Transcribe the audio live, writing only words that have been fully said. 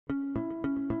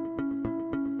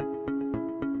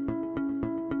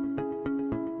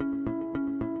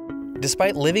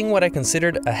Despite living what I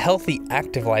considered a healthy,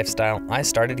 active lifestyle, I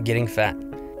started getting fat.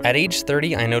 At age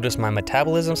 30, I noticed my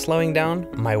metabolism slowing down,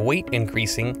 my weight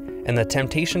increasing, and the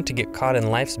temptation to get caught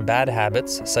in life's bad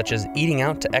habits, such as eating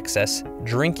out to excess,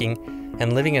 drinking,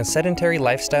 and living a sedentary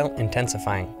lifestyle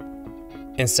intensifying.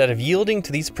 Instead of yielding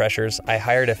to these pressures, I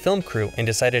hired a film crew and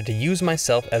decided to use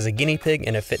myself as a guinea pig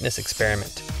in a fitness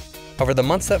experiment. Over the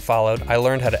months that followed, I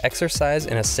learned how to exercise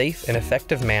in a safe and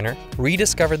effective manner,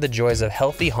 rediscovered the joys of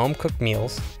healthy home-cooked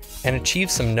meals, and achieved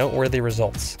some noteworthy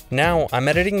results. Now, I'm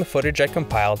editing the footage I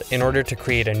compiled in order to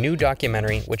create a new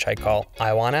documentary which I call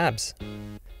I Want Abs.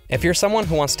 If you're someone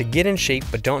who wants to get in shape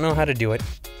but don't know how to do it,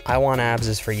 I Want Abs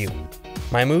is for you.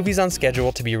 My movie's on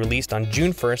schedule to be released on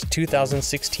June 1st,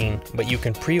 2016, but you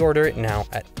can pre-order it now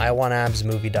at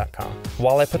iwantabsmovie.com.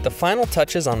 While I put the final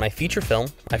touches on my feature film,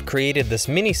 I've created this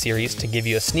mini-series to give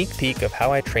you a sneak peek of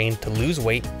how I trained to lose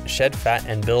weight, shed fat,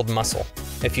 and build muscle.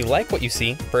 If you like what you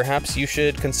see, perhaps you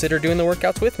should consider doing the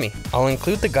workouts with me. I'll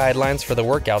include the guidelines for the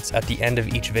workouts at the end of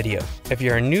each video. If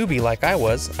you're a newbie like I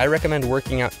was, I recommend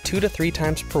working out 2 to 3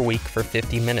 times per week for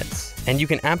 50 minutes. And you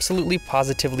can absolutely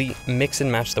positively mix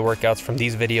and match the workouts from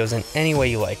these videos in any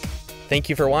way you like. Thank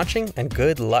you for watching, and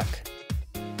good luck.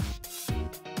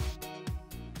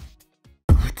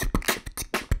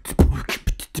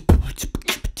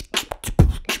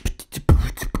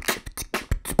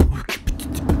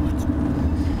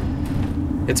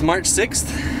 It's March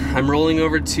 6th. I'm rolling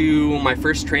over to my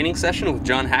first training session with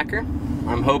John Hacker.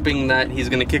 I'm hoping that he's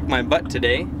gonna kick my butt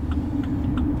today,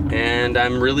 and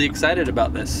I'm really excited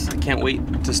about this. I can't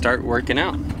wait to start working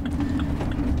out.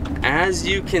 As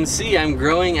you can see, I'm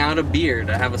growing out a beard.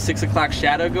 I have a 6 o'clock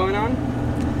shadow going on,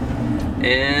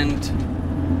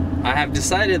 and I have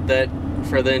decided that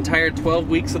for the entire 12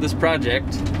 weeks of this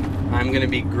project, I'm gonna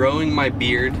be growing my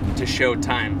beard to show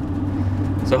time.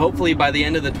 So hopefully by the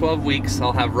end of the 12 weeks,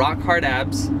 I'll have rock hard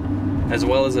abs, as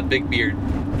well as a big beard,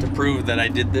 to prove that I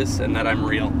did this and that I'm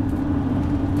real.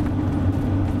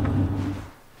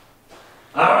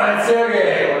 All right,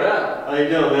 Sergei. What up? How you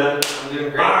doing, man? I'm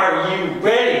doing great. Are you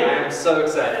ready? I am so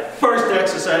excited. First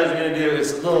exercise we're gonna do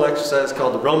is a little exercise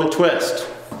called the Roman twist.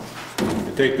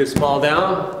 You take this ball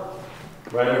down,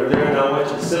 right over there, and I want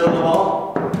you to sit on the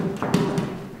ball.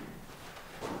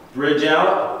 Bridge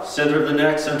out, center of the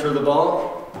neck, center of the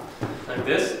ball. Like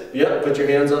this? Yep, put your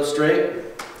hands up straight,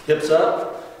 hips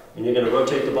up, and you're gonna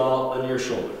rotate the ball under your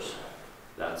shoulders.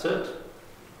 That's it.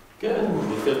 Good,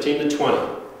 do 15 to 20.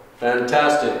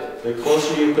 Fantastic. The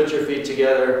closer you put your feet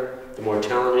together, the more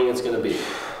challenging it's gonna be.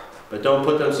 But don't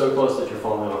put them so close that you're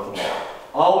falling off the ball.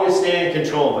 Always stay in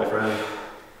control, my friend.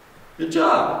 Good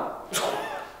job.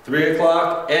 3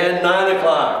 o'clock and 9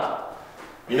 o'clock.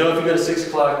 You know, if you go to 6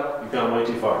 o'clock, you've gone way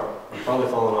too far. You're probably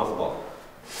falling off the ball.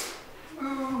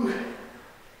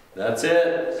 That's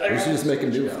it. We should just make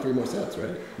him do 3 more sets,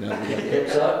 right? Now we got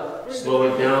Hips up, slow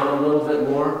it down a little bit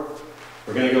more.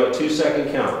 We're gonna go a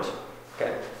 2-second count.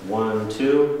 Okay. 1,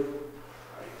 2,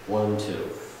 1, 2.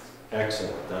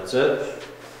 Excellent, that's it.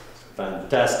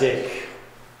 Fantastic.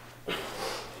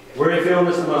 Where are you feeling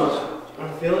this the most?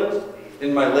 I'm feeling it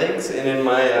in my legs and in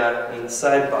my in the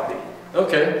side body.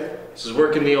 Okay, this is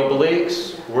working the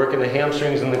obliques, working the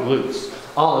hamstrings and the glutes.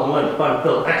 All in one fun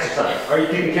filled exercise. Are you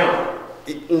keeping count?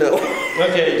 No.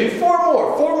 Okay, do 4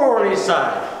 more on each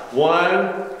side.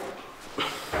 1,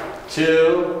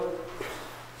 2,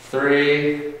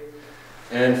 3,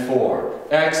 and 4.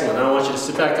 Excellent. I want you to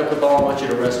sit back up the ball. I want you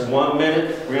to rest 1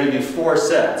 minute. We're going to do 4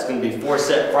 sets. It's going to be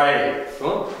 4-set Friday. Cool.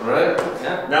 All right?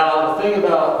 Yeah. Now, the thing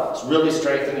about really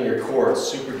strengthening your core is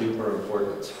super duper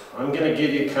important. I'm going to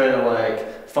give you kind of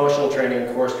like functional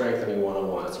training, core strengthening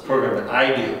 101. It's a program that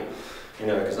I do, you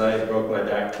know, because I broke my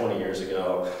back 20 years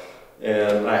ago.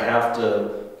 And I have to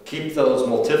keep those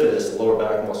multifidus, the lower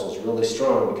back muscles, really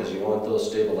strong because you want those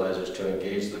stabilizers to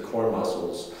engage the core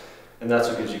muscles, and that's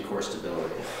what gives you core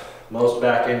stability. Most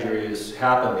back injuries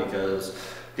happen because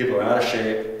people are out of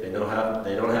shape, they don't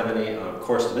have any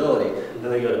core stability, and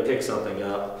then they go to pick something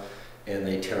up and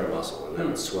they tear a muscle, and then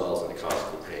it swells and it causes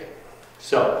pain.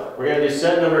 So we're going to do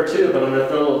set number 2, but I'm going to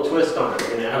throw a little twist on it. We're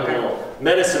going to have a little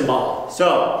medicine ball.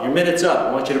 So your minute's up.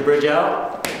 I want you to bridge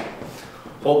out.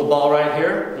 Hold the ball right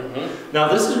here. Now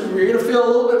this is, you're going to feel a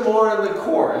little bit more in the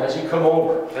core as you come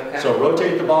over. Okay. So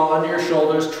rotate the ball under your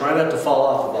shoulders. Try not to fall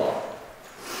off the ball.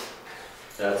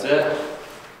 That's it. A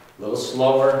little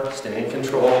slower. Stay in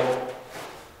control.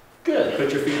 Good.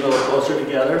 Put your feet a little closer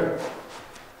together.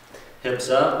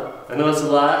 Hips up. I know it's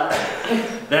a lot.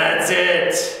 That's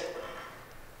it.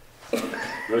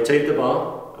 Rotate the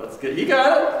ball. That's good. You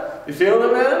got it. You feeling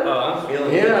it, man? Oh, I'm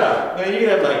feeling it. Yeah. Man, you can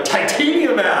have like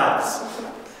titanium abs.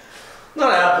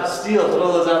 Not out of steel,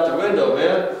 throw those out the window,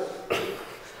 man.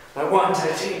 I want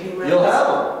titanium rings. You'll have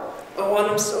them. I want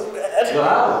them so bad. You'll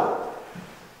have them.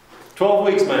 12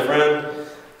 weeks, my friend.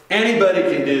 Anybody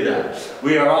can do that.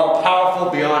 We are all powerful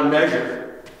beyond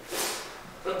measure.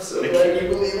 I'm so glad you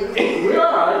believe in me. We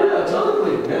are, yeah,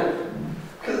 totally, man.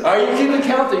 Are you keeping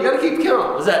count? You gotta keep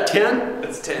count. Is that 10?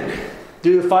 It's 10.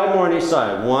 Do 5 more on each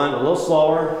side. 1, a little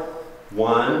slower.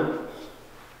 1,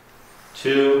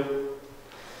 2,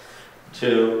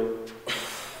 2,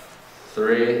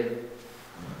 3,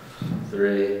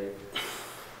 3,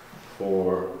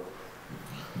 4,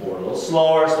 4. A little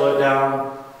slower, slow it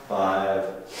down. 5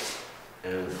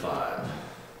 and 5.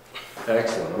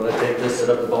 Excellent. I'm going to take this, set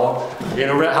up the ball. You're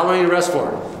gonna how long are you rest for?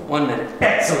 1 minute.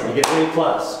 Excellent. You get an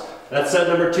A+. That's set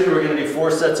number 2. We're going to do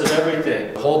 4 sets of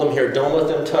everything. Hold them here. Don't let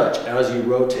them touch as you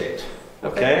rotate.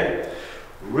 Okay?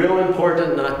 Real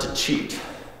important not to cheat.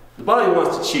 The body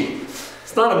wants to cheat.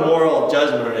 It's not a moral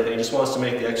judgment or anything. It just wants to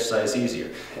make the exercise easier.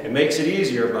 It makes it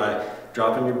easier by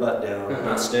dropping your butt down,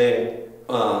 not staying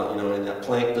in that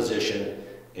plank position,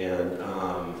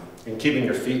 and keeping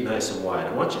your feet nice and wide.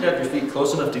 I want you to have your feet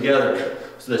close enough together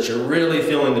so that you're really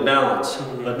feeling the balance,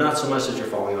 but not so much that you're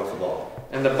falling off the ball.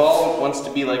 And the ball wants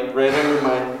to be like right under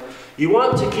my... You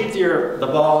want to keep the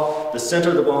ball, the center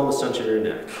of the ball in the center of your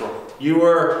neck. Cool. You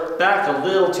were back a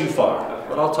little too far,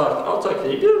 but I'll talk to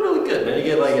you. You're doing really good, man. You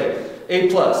get like an A+,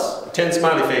 10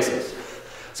 smiley faces.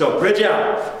 So bridge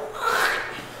out.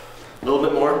 A little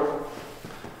bit more.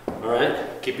 All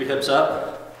right, keep your hips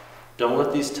up. Don't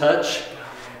let these touch,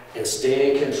 and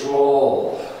stay in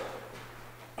control.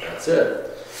 That's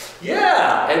it.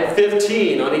 Yeah, and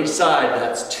 15 on each side.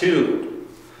 That's 2,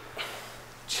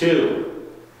 2,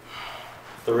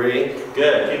 3.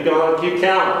 Good. Keep going. Keep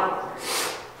counting.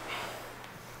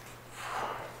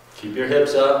 Keep your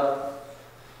hips up.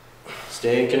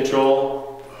 Stay in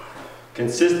control.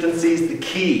 Consistency is the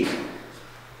key.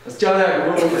 Let's jump back to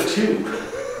rule number 2.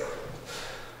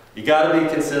 You got to be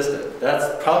consistent.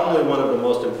 That's probably one of the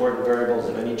most important variables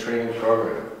of any training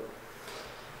program.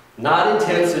 Not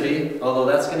intensity, although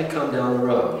that's going to come down the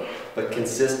road, but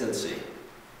consistency.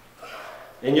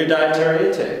 In your dietary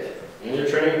intake, in your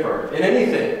training program, in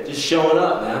anything, just showing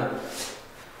up, man.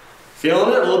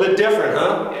 Feeling it? A little bit different,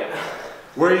 huh? Yeah.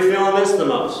 Where are you feeling this the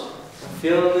most? I'm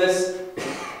feeling this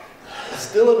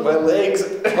still in my legs.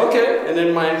 Okay. And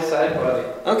in my side body.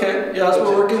 Okay, yeah, so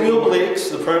we're working the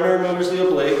obliques. The primary move is the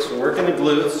obliques. We're working the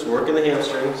glutes, we're working the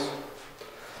hamstrings.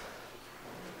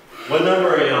 What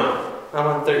number are you on? I'm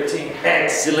on 13.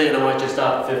 Excellent, I want you to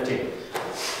stop at 15.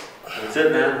 That's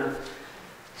it, man.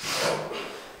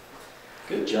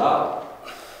 Good job.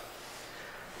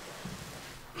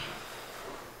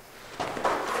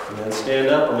 And then stand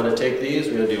up. I'm going to take these.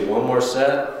 We're going to do 1 more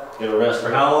set. You're going to rest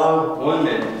for how long? 1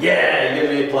 minute. Yeah, you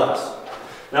get an A+.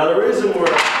 Now the reason we're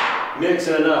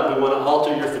mixing it up, we want to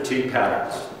alter your fatigue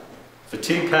patterns.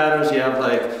 Fatigue patterns, you have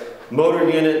like motor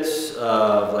units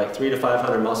of like 300 to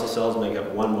 500 muscle cells make up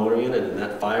 1 motor unit, and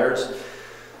that fires.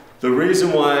 The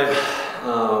reason why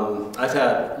I've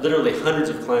had literally hundreds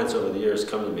of clients over the years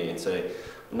come to me and say,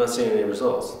 I'm not seeing any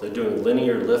results. They're doing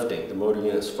linear lifting. The motor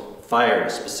units fire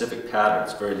specific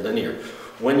patterns, very linear.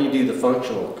 When you do the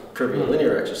functional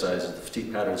curvilinear exercises, the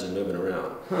fatigue patterns are moving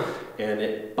around. And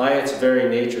it, by its very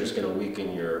nature, is going to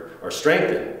weaken or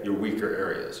strengthen your weaker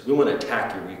areas. We want to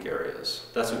attack your weak areas.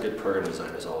 That's what good program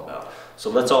design is all about. So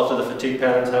let's alter the fatigue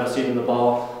patterns, have a seat in the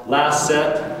ball. Last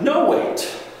set, no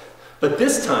weight. But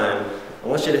this time, I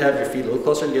want you to have your feet a little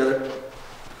closer together.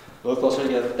 A little closer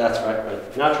together. That's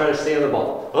right. Not trying to stay on the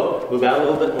ball. Oh, move out a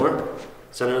little bit more.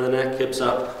 Center of the neck, hips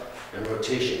up. And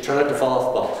rotation. Try not to fall off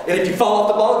the ball. And if you fall off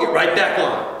the ball, get right back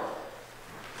on.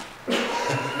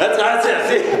 That's it.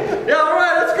 See? Yeah, all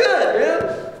right. That's good,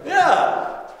 man.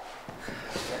 Yeah.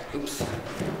 Oops.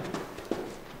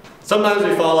 Sometimes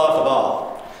we fall off the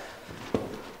ball.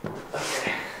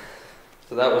 Okay.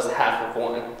 So that was half of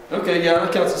 1. Okay, yeah,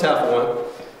 that counts as half of 1.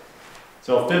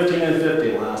 So 15 and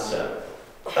 15, last set.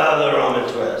 Other arm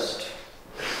and twist.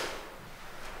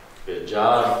 Good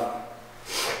job.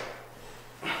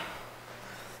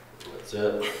 That's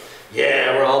it.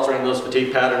 Yeah, we're altering those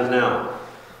fatigue patterns now.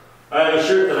 I have a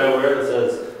shirt that I wear that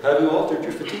says, have you altered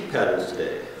your fatigue patterns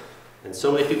today? And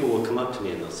so many people will come up to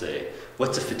me and they'll say,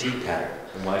 what's a fatigue pattern?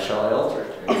 And why shall I alter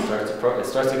it? And it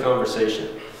starts a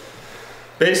conversation.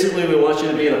 Basically, we want you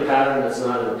to be in a pattern that's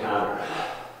not in a pattern.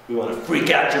 We want to freak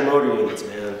out your motor units,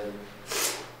 man.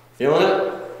 Feeling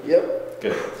it? Yep.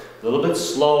 Good. A little bit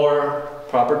slower.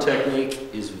 Proper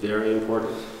technique is very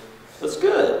important. That's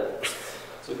good.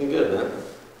 It's looking good, man.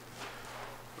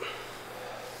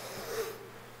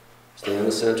 Stay in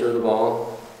the center of the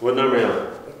ball. What number are you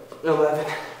on? 11.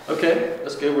 Okay,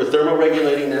 that's good. We're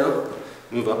thermoregulating now.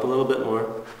 Move up a little bit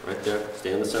more. Right there.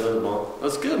 Stay in the center of the ball.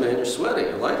 That's good, man. You're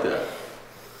sweating. I like that.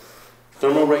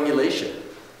 Thermoregulation.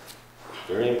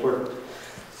 Very important.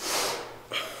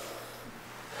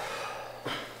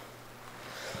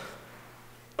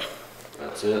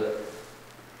 That's it.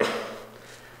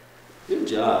 Good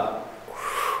job.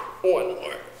 One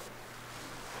more.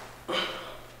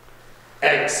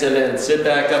 Excellent. Sit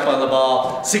back up on the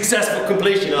ball. Successful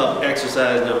completion of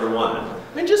exercise number 1.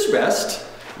 And just rest.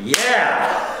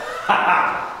 Yeah.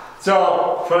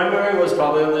 So, primary was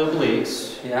probably on the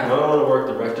obliques. Yeah. Now I want to work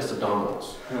the rectus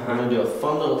abdominals. I'm going to do a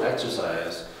fun little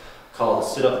exercise called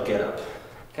sit up, get up.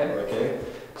 Okay. Okay.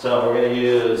 So we're going to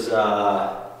use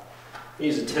a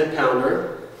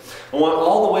 10-pounder. I want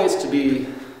all the weights to be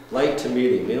light to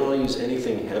medium. We don't want to use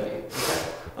anything heavy.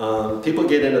 People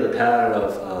get into the pattern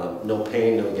of no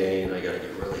pain, no gain. I got to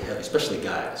get really heavy, especially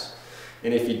guys.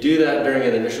 And if you do that during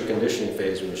an initial conditioning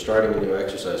phase when you're starting a new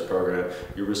exercise program,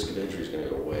 your risk of injury is going to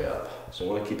go way up. So I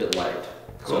want to keep it light.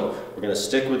 Cool. So we're going to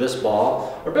stick with this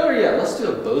ball, or better yet, let's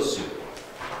do a BOSU.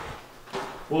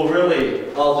 We'll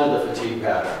really alter the fatigue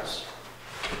patterns.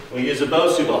 We use a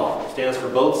BOSU ball. It stands for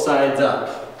both sides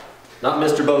up, not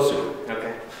Mr. BOSU.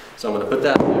 Okay. So I'm going to put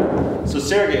that there. So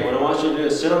Sergei, what I want you to do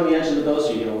is sit on the edge of the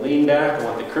BOSU. You're going to lean back. I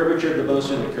want the curvature of the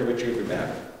BOSU and the curvature of your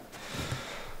back.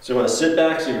 So you want to sit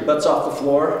back so your butt's off the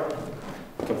floor.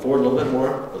 Come forward a little bit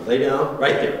more, but lay down.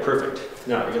 Right there, perfect.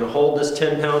 Now you're going to hold this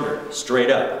 10-pounder straight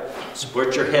up.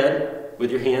 Support your head with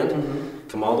your hand.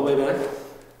 Come all the way back.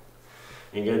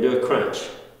 And you're going to do a crunch.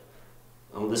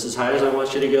 This is as high as I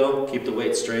want you to go. Keep the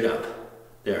weight straight up.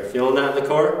 There, feeling that in the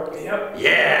core? Yep.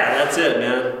 Yeah, that's it,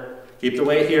 man. Keep the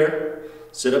weight here.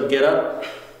 Sit up, get up.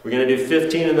 We're going to do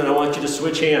 15 and then I want you to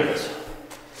switch hands.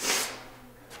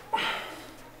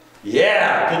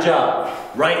 Yeah, good job.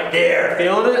 Right there,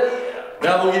 feeling it?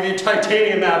 That will give you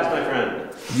titanium abs, my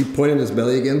friend. You point at his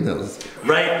belly again? That was...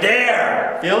 Right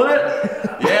there, feeling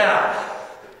it? Yeah,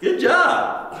 good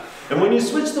job. And when you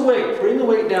switch the weight, bring the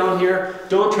weight down here.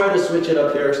 Don't try to switch it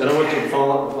up here because I don't want you to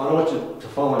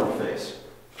fall on your face.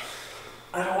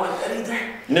 I don't want that either.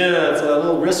 No, it's a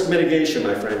little risk mitigation,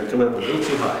 my friend. You come up a little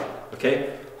too high,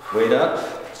 okay? Weight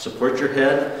up, support your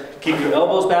head. Keep your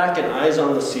elbows back and eyes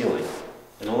on the ceiling.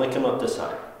 And only come up this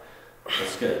high.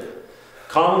 That's good.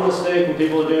 Common mistake when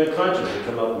people are doing crunches, they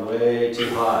come up way too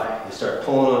high. You start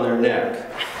pulling on their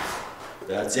neck.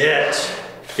 That's it.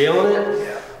 Feeling it?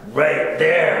 Yeah. Right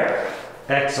there.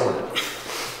 Excellent.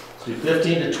 Let's do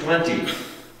 15 to 20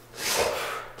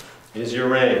 is your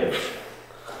range.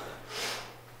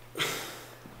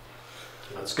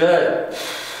 That's good.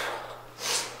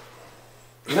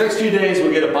 The next few days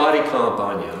we'll get a body comp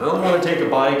on you. I only want to take a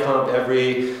body comp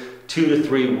every 2 to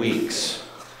 3 weeks.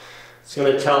 It's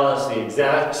going to tell us the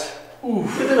exact,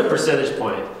 within a percentage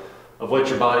point, of what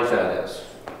your body fat is.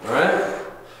 Alright?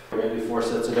 We're going to do 4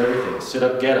 sets of everything. Sit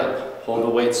up, get up. Hold the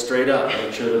weight straight up.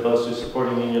 Make sure the BOSU is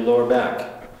supporting you in your lower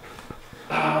back.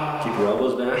 Keep your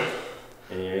elbows back.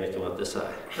 And you're going to come up this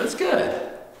side. That's good.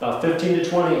 About 15 to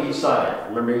 20 each side.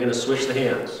 Remember, you're going to switch the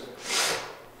hands.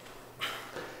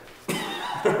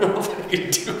 I don't know if I can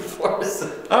do 4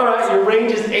 sets. Alright, your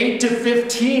range is 8 to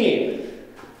 15.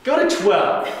 Go to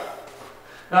 12.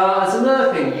 That's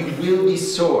another thing, you will be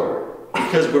sore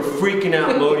because we're freaking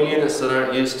out loading units that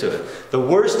aren't used to it. The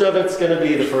worst of it's going to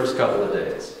be the first couple of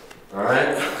days.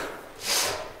 Alright?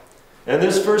 And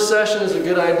this first session is a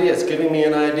good idea. It's giving me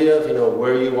an idea of,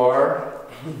 where you are.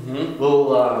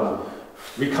 Little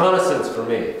reconnaissance for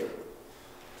me.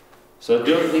 So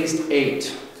do at least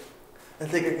 8. I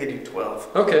think I could do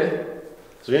 12. Okay.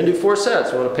 So you're going to do 4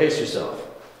 sets. You want to pace yourself.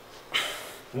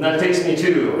 And that takes me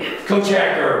to Coach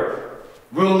Hacker.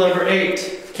 Rule number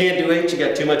 8. Can't do 8, you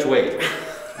got too much weight.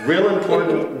 Real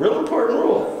important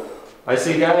rule. I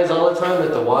see guys all the time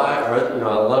at the Y, or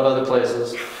a lot of other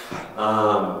places,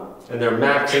 and they're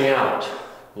maxing out,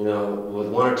 with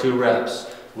 1 or 2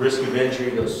 reps. Risk of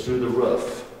injury goes through the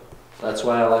roof. That's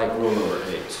why I like rule number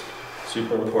 8.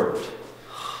 Super important.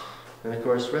 And of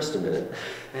course, rest a minute.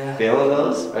 Yeah. Feeling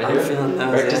those? Right I'm here? feeling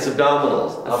those. Rectus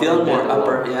abdominals. I'm feeling more mid,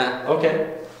 upper, lower. yeah.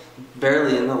 Okay.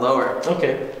 Barely in the lower.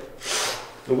 Okay.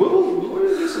 We'll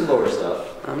do some lower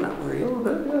stuff. I'm not worried. A little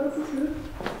bit, yeah.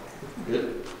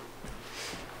 Good.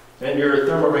 And you're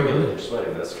thermoregulating, you're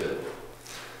sweating, that's good.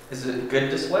 Is it good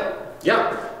to sweat?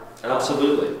 Yeah,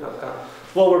 absolutely. Okay.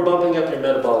 Well, we're bumping up your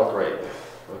metabolic rate.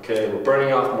 Okay, we're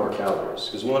burning off more calories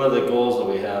because one of the goals that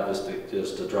we have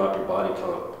is to drop your body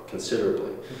comp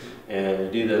considerably. And we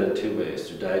do that in 2 ways,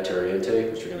 through dietary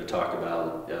intake, which we're going to talk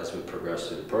about as we progress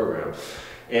through the program,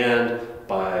 and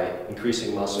by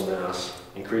increasing muscle mass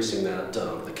increasing that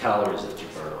the calories that you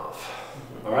burn off.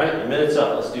 All right, your minute's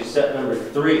up. Let's do set number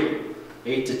 3,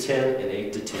 8 to 10 and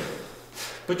 8 to 10.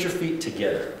 Put your feet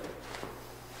together.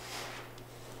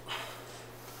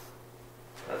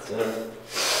 That's it.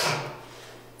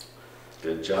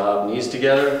 Good job. Knees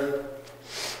together.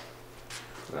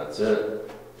 That's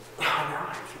it. Oh, now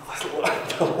I feel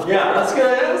like Yeah, that's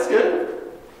good. Yeah, that's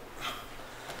good.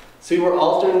 See, we're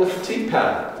altering the fatigue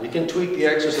pattern. You can tweak the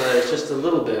exercise just a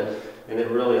little bit, and it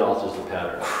really alters the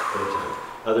pattern.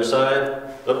 Other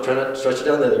side. Oh, try not to stretch it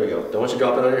down there. There we go. Don't want you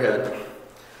dropping on your head.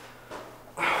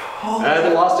 I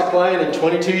haven't lost a client in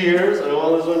 22 years. I don't want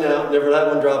to lose one now. Never had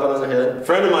one dropping on their head. A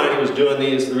friend of mine who was doing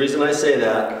these, the reason I say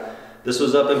that, this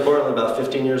was up in Portland about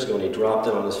 15 years ago, and he dropped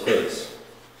it on his face.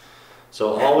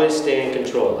 So always stay in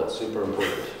control. That's super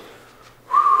important.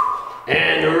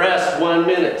 And rest 1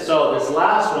 minute. So this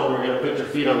last one, we're going to put your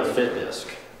feet on the fit disc.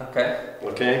 Okay.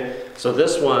 Okay? So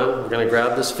this one, we're going to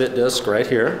grab this fit disc right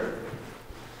here.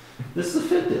 This is a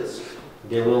fit disc.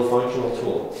 Get a little functional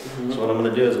tool. So what I'm going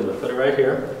to do is I'm going to put it right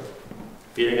here.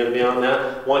 Feet are going to be on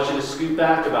that. I want you to scoot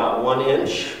back about 1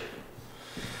 inch.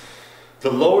 The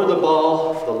lower the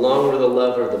ball, the longer the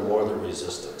lever, the more the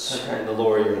resistance. Okay. And the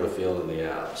lower you're going to feel in the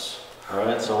abs. All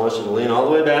right, so I want you to lean all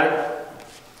the way back.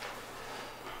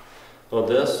 Hold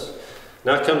this.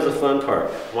 Now comes the fun part.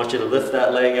 I want you to lift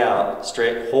that leg out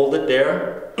straight. Hold it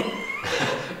there.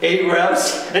 8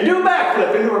 reps. And do a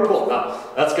backflip into a pull.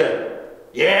 Oh, that's good.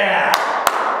 Yeah!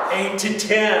 8 to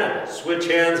 10. Switch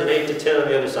hands and 8 to 10 on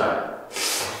the other side.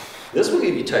 This will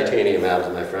give you titanium abs,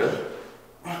 my friend.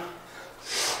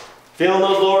 Feeling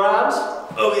those lower abs?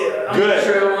 Oh yeah. Good. I'm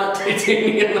sure I want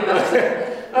titanium.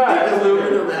 Alright,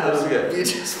 aluminum abs. Good. You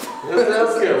just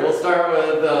That's good. We'll start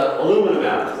with aluminum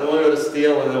abs. Then we'll go to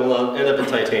steel and then we'll end up in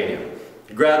titanium.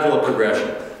 Gradual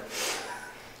progression.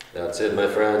 That's it, my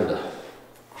friend.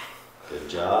 Good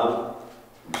job.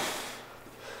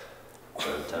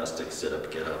 Fantastic. Sit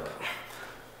up, get up.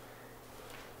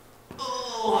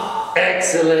 Oh,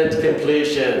 excellent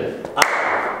completion.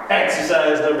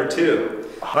 Exercise number 2.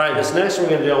 All right, this next one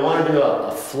we're going to do, I want to do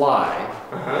a fly.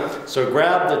 So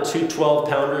grab the 2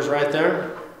 12-pounders right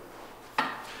there.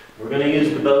 We're going to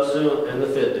use the BOSU and the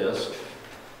fit disc.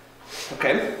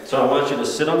 Okay. So I want you to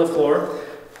sit on the floor.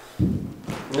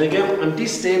 And again, I'm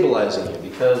destabilizing you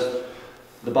because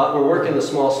we're working the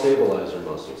small stabilizer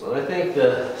muscles. And I think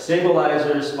the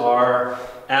stabilizers are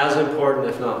as important,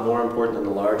 if not more important, than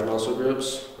the large muscle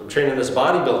groups. I'm training this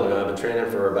bodybuilder now. I've been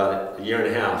training for about a year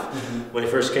and a half. When he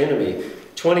first came to me,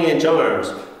 20-inch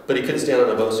arms, but he couldn't stand on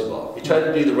a BOSU ball. He tried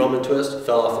to do the Roman twist,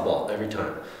 fell off the ball every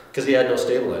time because he had no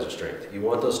stabilizer strength. You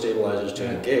want those stabilizers to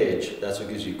engage. That's what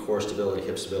gives you core stability,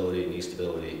 hip stability, knee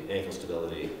stability, ankle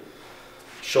stability,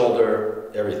 shoulder,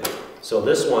 everything. So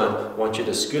this one, I want you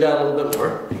to scoot out a little bit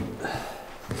more.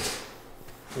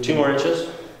 2 more inches.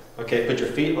 Okay, put your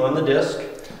feet on the disc.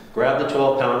 Grab the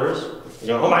 12-pounders. You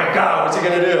go, oh my God, what's he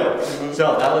gonna do?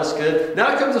 So that looks good.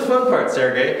 Now comes the fun part,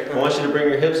 Sergei. I want you to bring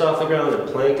your hips off the ground and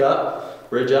plank up,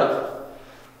 bridge up.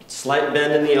 Slight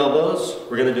bend in the elbows.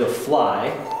 We're gonna do a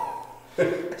fly.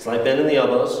 Slight bend in the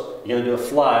elbows. You're gonna do a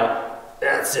fly.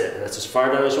 That's it. That's as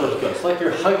far down as you want to go. It's like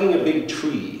you're hugging a big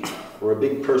tree or a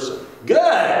big person.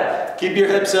 Good. Keep your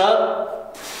hips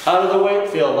up. How does the weight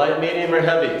feel? Light, medium, or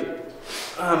heavy?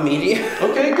 Medium.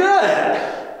 Okay,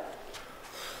 good.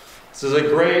 This is a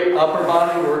great upper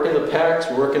body. We're working the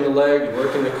pecs, we're working the legs, we're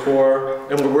working the core,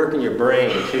 and we're working your brain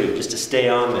too, just to stay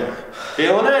on there.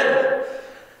 Feeling it?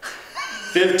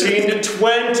 15 to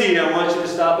 20. I want you to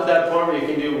stop at that point where you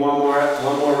can do one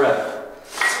more rep.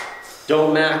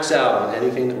 Don't max out on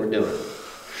anything that we're doing.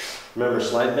 Remember,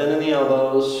 slight bend in the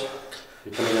elbows.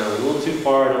 You're coming down a little too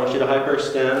far. I don't want you to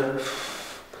hyperextend.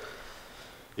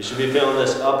 You should be feeling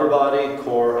this upper body,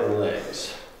 core, and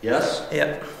legs. Yes?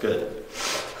 Yep. Good.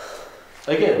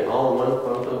 Again, all in one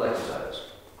fun little exercise.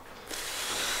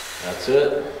 That's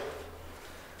it.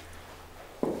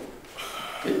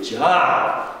 Good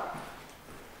job.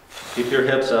 Keep your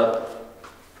hips up.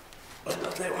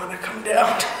 Don't they want to come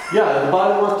down? Yeah, the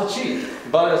body wants to cheat. The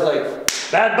body's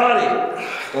like, bad body.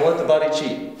 Don't let the body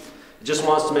cheat. It just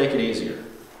wants to make it easier.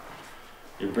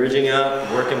 You're bridging up,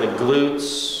 working the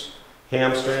glutes,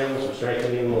 hamstrings, we're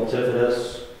strengthening the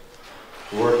multifidus,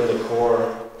 working the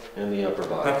core and the upper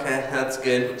body. Okay, that's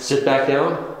good. Sit back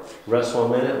down, rest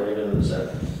 1 minute, we're going to do the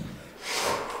second.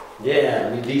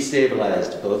 Yeah, we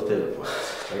destabilized both pivot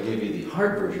points. I gave you the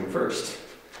hard version first.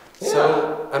 Yeah.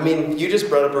 So, I mean, you just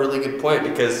brought up a really good point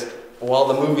because while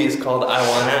the movie is called I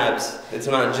Want Abs, it's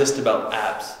not just about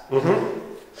abs.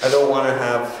 I don't want to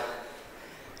have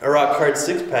a rock hard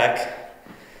 6-pack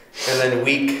and then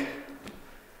weak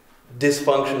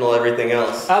dysfunctional everything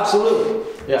else. Absolutely.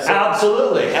 Yeah,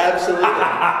 absolutely. Absolutely.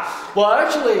 Well,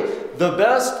 actually, the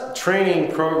best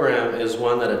training program is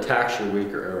one that attacks your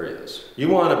weaker areas. You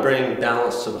want to bring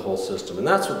balance to the whole system, and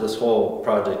that's what this whole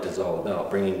project is all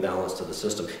about, bringing balance to the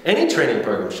system. Any training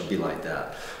program should be like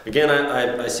that. Again,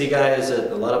 I see guys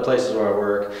at a lot of places where I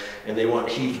work, and they want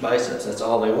huge biceps. That's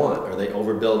all they want, or they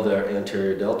overbuild their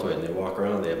anterior deltoid, and they walk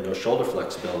around, they have no shoulder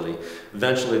flexibility.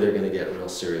 Eventually, they're going to get real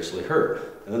seriously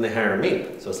hurt, and then they hire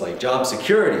me. So it's like job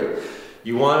security.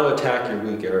 You want to attack your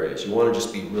weak areas. You want to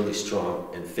just be really strong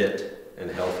and fit and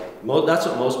healthy. That's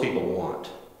what most people want.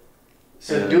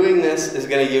 So doing this is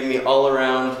going to give me all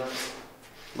around,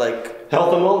 like,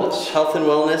 health and wellness. Health and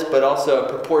wellness, but also a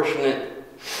proportionate,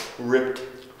 ripped.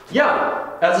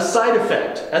 Yeah, as a side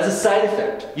effect. As a side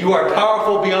effect. You are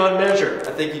powerful beyond measure.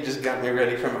 I think you just got me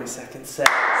ready for my second set.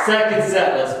 Second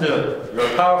set, let's do it.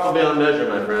 You're powerful beyond measure,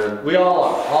 my friend. We all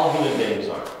are. All human beings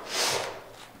are.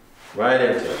 Right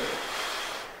into it.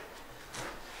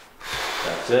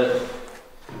 That's it.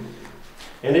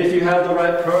 And if you have the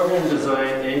right program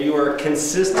design and you are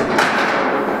consistent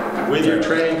with your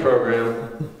training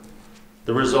program,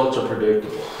 the results are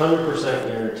predictable. 100%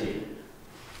 guaranteed.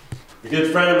 A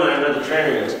good friend of mine, another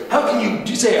trainer, goes, how can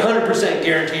you say 100%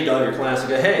 guaranteed to all your clients? I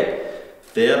go, hey,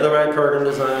 if they have the right program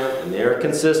design and they're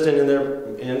consistent in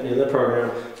the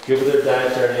program, give their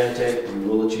dietary intake, you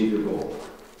will achieve your goal.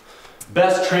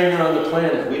 Best trainer on the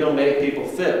planet. We don't make people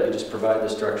fit. We just provide the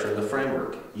structure and the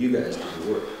framework. You guys do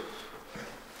the work.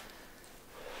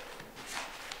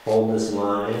 Hold this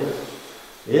line.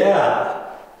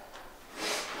 Yeah.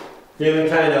 Feeling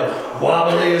kind of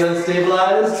wobbly and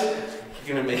unstabilized?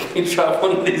 You're going to make me drop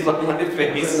one of these on my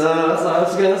face. No,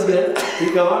 that's good. That's good.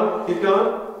 Keep going. Keep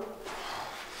going.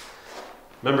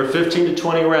 Remember, 15 to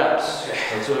 20 reps.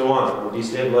 That's what we want. We're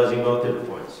destabilizing both hip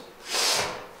points.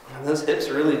 And those hips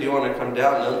really do want to come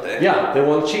down, don't they? Yeah, they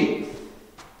want to cheat.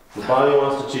 The body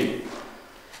wants to cheat.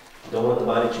 Don't let the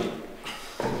body cheat.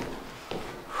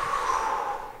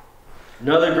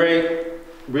 Another great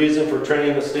reason for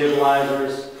training the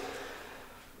stabilizers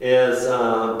is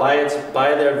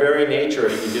by their very nature,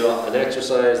 if you do an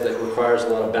exercise that requires a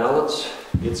lot of balance,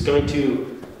 it's going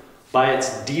to, by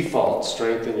its default,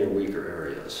 strengthen your weaker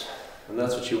areas. And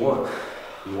that's what you want.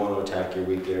 You want to attack your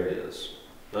weak areas,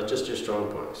 not just your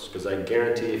strong points. Because I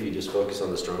guarantee if you just focus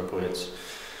on the strong points,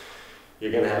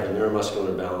 you're going to have a neuromuscular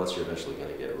imbalance, you're eventually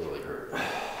going to get really hurt.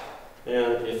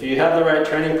 And if you have the right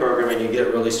training program and you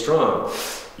get really strong,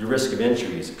 your risk of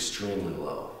injury is extremely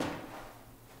low.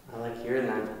 I like hearing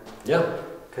that. Yeah.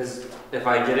 Because if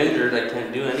I get injured, I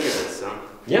can't do any of this, so.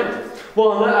 Yeah.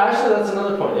 Well, actually, that's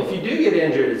another point. If you do get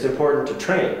injured, it's important to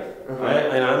train. Right?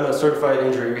 And I'm a certified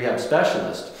injury rehab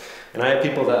specialist. And I have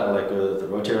people that, like with the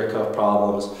rotator cuff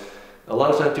problems, a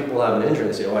lot of times people have an injury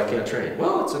and they say, oh, I can't train.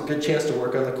 Well, it's a good chance to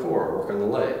work on the core, work on the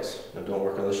legs, and don't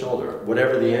work on the shoulder,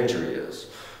 whatever the injury is.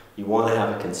 You want to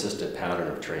have a consistent pattern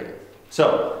of training.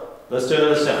 So, let's do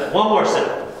another set. One more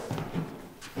set.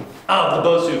 Of the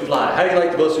BOSU fly. How do you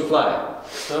like the BOSU fly?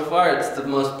 So far, it's the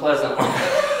most pleasant one.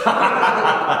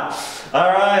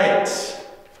 All right.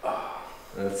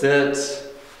 That's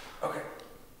it. Okay.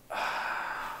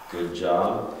 Good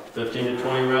job. 15 to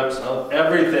 20 reps of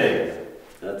everything.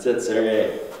 That's it,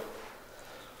 Sergei.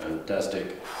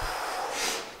 Fantastic.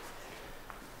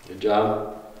 Good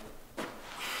job.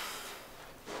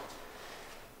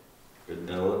 Good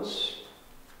balance.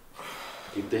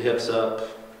 Keep the hips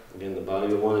up. Again, the body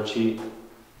will want to cheat.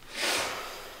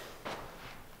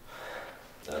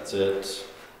 That's it.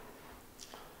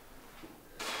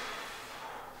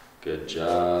 Good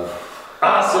job.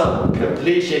 Awesome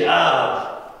completion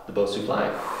of the BOSU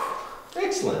fly.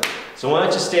 Excellent. So why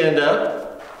don't you stand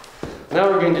up? Now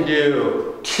we're going to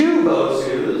do 2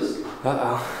 BOSUs.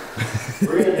 Uh-oh.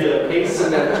 We're going to do an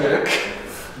asymmetric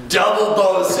Double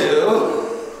BOSU.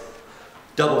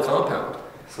 double compound.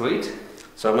 Sweet.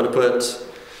 So I'm going to put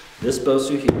this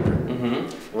BOSU here.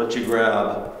 Mm-hmm. Once you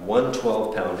grab one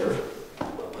 12-pounder, I'll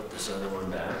put this other one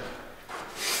back.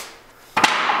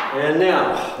 And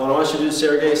now, what I want you to do,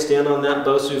 Sergei, stand on that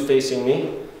BOSU facing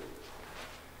me.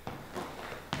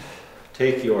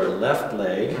 Take your left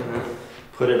leg,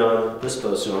 put it on this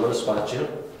BOSU. I'm going to spot you.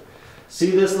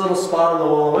 See this little spot on the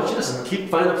wall? I want you to just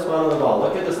find a spot on the wall.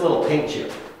 Look at this little pink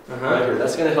chip right here.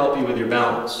 That's going to help you with your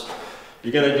balance.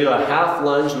 You're going to do a half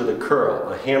lunge with a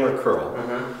curl, a hammer curl.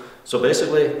 So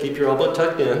basically, keep your elbow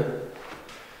tucked in.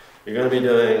 You're going to be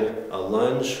doing a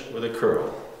lunge with a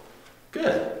curl.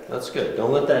 Good. That's good.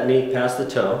 Don't let that knee pass the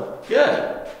toe.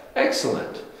 Good.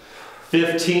 Excellent.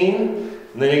 15.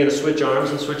 And then you're going to switch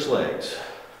arms and switch legs.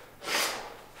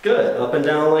 Good. Up and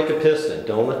down like a piston.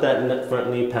 Don't let that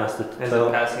front knee pass the toe. Is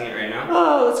it passing it right now?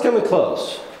 Oh, it's coming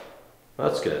close.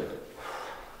 That's good.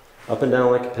 Up and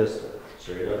down like a piston.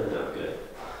 Straight up and down. Good.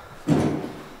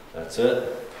 That's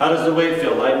it. How does the weight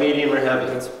feel? Light, medium, or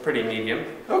heavy? It's pretty medium.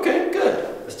 Okay,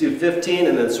 good. Let's do 15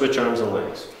 and then switch arms and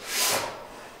legs.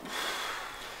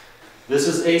 This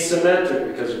is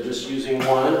asymmetric because you're just using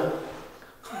one.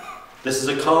 This is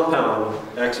a compound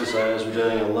exercise. We're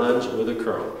doing a lunge with a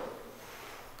curl.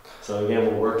 So again,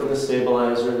 we're working the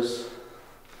stabilizers,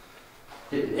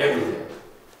 hitting everything.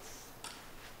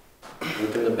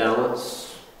 Working the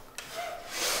balance.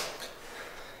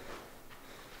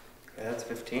 Okay, that's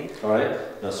 15. All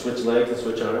right, now switch legs and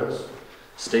switch arms.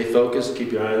 Stay focused,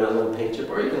 keep your eye on that little paint chip,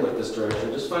 or you can look this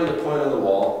direction. Just find a point on the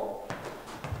wall.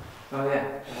 Oh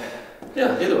yeah.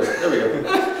 Yeah, either way, there we go.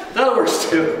 That works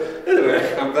too. Either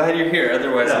way. I'm glad you're here,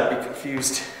 otherwise Yeah. I'd be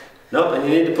confused. Nope, and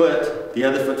you need to put the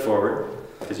other foot forward,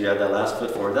 because you have that last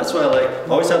foot forward. That's why I like,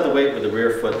 always have the weight with the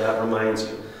rear foot, that reminds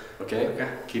you. Okay? Okay.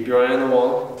 Keep your eye on the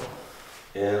wall,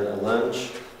 and a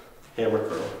lunge, hammer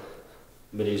curl.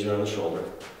 A bit easier on the shoulder.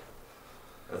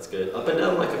 That's good. Up and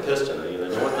down like a piston. I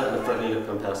don't want that in the front knee to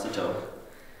come past the toe.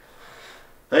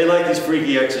 How do you like these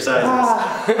freaky exercises?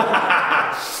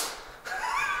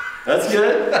 That's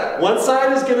good. One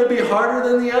side is going to be harder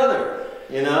than the other,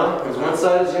 you know, because one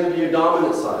side is going to be your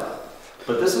dominant side.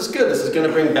 But this is good. This is going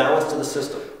to bring balance to the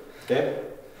system. Okay?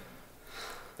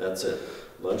 That's it.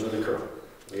 Lunge with a curl.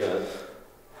 You got it.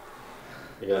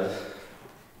 You got it.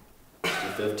 Do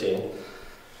 15.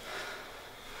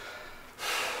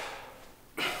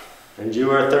 And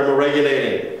you are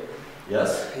thermoregulating.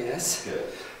 Yes? Yes.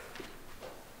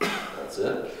 Good. That's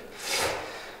it.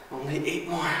 Only 8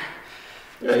 more.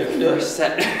 Yeah, you can do it. First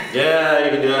set. Yeah,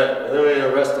 you can do it. And then we're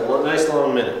gonna rest a nice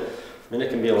long minute. A minute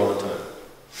can be a long time.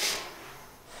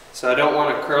 So I don't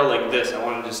want to curl like this. I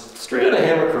want to just straight Straight up. a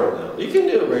hammer curl now. You can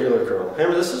do a regular curl.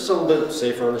 Hammer, this is a little bit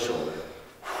safer on the shoulder.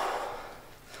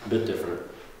 A bit different.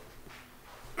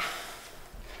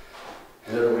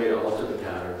 Another way to alter the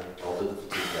pattern, alter the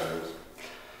fatigue patterns.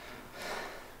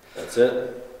 That's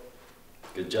it.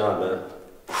 Good job, man.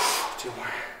 2 more.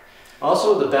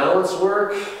 Also, the balance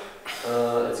work,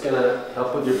 it's going to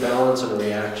help with your balance and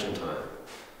reaction time,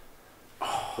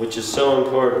 which is so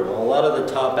important. A lot of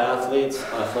the top athletes,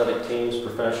 athletic teams,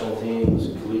 professional teams,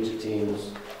 collegiate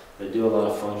teams, they do a lot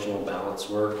of functional balance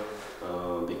work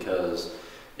because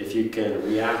if you can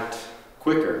react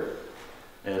quicker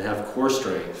and have core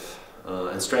strength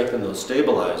and strengthen those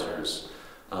stabilizers,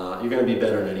 you're going to be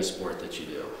better in any sport that you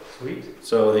do. Sweet.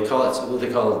 So they call it what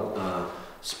they call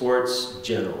sports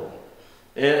general.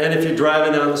 And if you're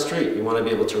driving down the street, you want to be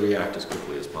able to react as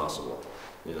quickly as possible.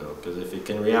 You know, because if you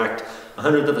can react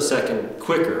 1/100 of a second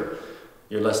quicker,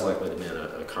 you're less likely to be in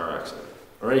a car accident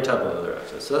or any type of other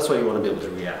accident. So that's why you want to be able to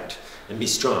react and be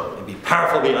strong and be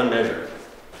powerful beyond measure.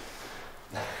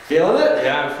 Feeling it?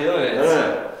 Yeah, I'm feeling it. All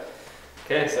right.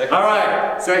 Okay, second. All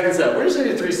right, second set. We're just going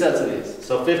to do 3 sets of these.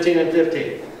 So 15 and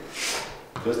 15.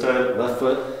 This time, left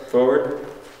foot forward.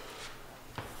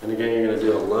 And again, you're going to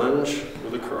do a lunge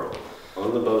with a curl.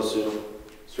 On the BOSU,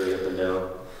 straight up and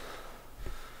down.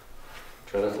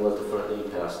 Try not to let the front knee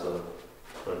pass the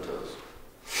front toes.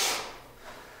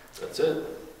 That's it.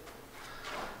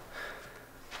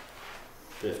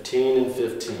 15 and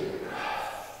 15.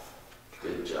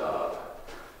 Good job.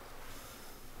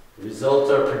 Results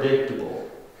are predictable.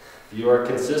 You are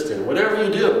consistent. Whatever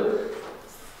you do.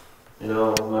 You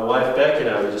know, my wife Becky and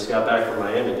I, we just got back from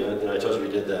Miami. I told you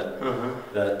we did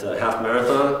that half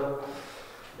marathon.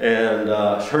 And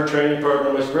her training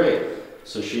program was great.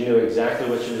 So she knew exactly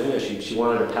what she was doing. She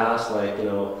wanted to pass like, you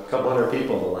know, a couple hundred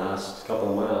people the last couple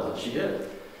of miles, and she did.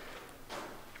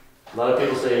 A lot of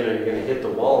people say, you know, you're going to hit the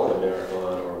wall in a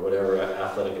marathon or whatever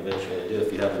athletic event you're going to do.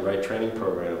 If you have the right training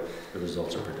program, the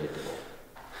results are predictable.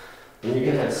 And you're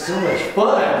going to have so much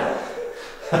fun.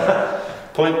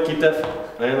 Point, keep that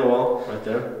eye on the wall right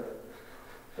there.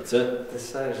 That's it. This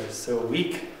side is just so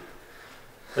weak.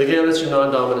 Again, that's your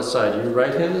non-dominant side. You're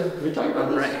right-handed? Are we talking about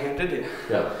I'm this? right-handed.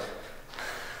 Yeah.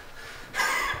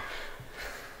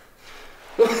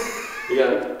 You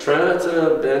gotta try not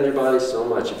to bend your body so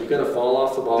much. If you're gonna fall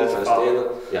off the ball, Just kind of fall. stay in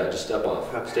the, yeah, just step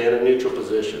off. Okay. Stay in a neutral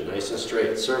position, nice and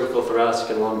straight. Cervical, thoracic,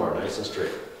 and lumbar, nice and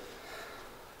straight.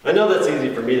 I know that's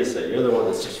easy for me to say. You're the one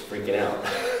that's just freaking out.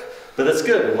 But that's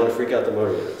good. We want to freak out the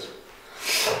motor units.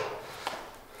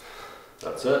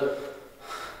 That's it.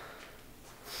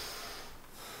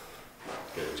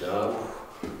 Good job.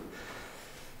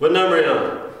 What number are you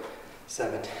on?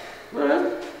 7. All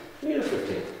right. You get a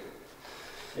 15.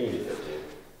 You can do 15.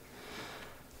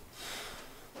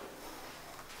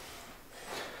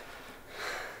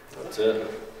 it.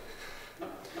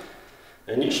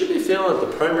 And you should be feeling that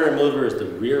the primary mover is the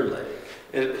rear leg.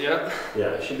 Yeah.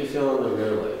 Yeah, you should be feeling the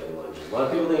rear leg in lunges. A lot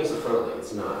of people think it's the front leg,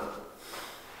 it's not.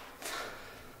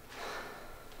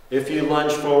 If you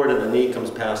lunge forward and the knee comes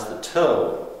past the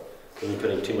toe, then you're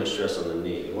putting too much stress on the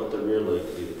knee. You want the rear leg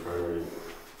to be the primary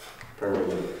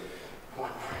mover.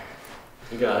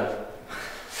 You got it.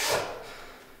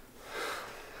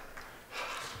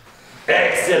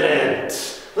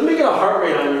 Excellent! Let me get a heart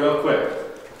rate on you real quick.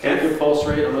 Count your pulse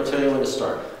rate, I'm going to tell you when to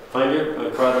start. Find your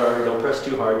carotid artery, don't press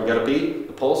too hard. You got a beat,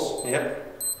 the pulse?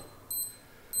 Yep.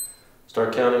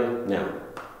 Start counting now.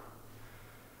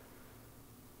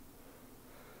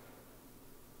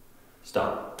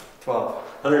 Stop. 12.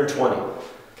 120.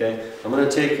 Okay, I'm going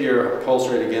to take your pulse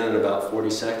rate again in about 40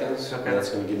 seconds. Okay. And that's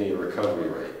going to give me a recovery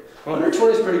rate.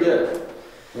 120 is pretty good.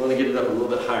 We want to get it up a little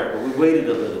bit higher, but we waited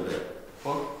a little bit.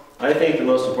 Well, I think the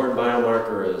most important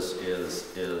biomarker is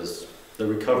the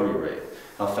recovery rate,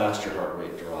 how fast your heart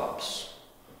rate drops.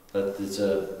 That it's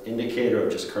an indicator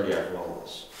of just cardiac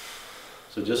wellness.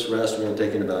 So just rest, we're going to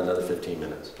take in about another 15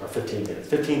 minutes, or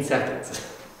 15 seconds.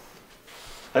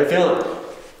 How you feeling?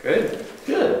 good.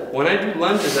 Good. When I do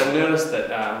lunges, I've noticed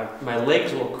that my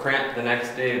legs will cramp the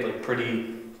next day, like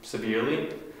pretty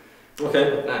severely.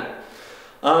 Okay. Nah.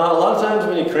 A lot of times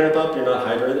when you cramp up, you're not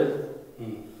hydrated.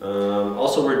 Hmm.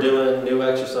 Also, we're doing new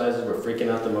exercises. We're freaking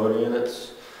out the motor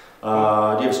units. Do you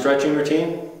have a stretching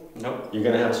routine? Nope. You're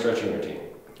going to have a stretching routine.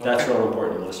 That's Okay. real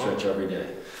important. You want to stretch every day.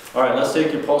 All right, let's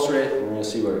take your pulse rate and we're going to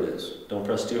see what it is. Don't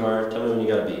press too hard. Tell me when you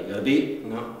got a beat. You got a beat?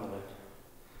 No.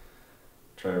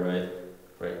 Try right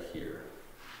here.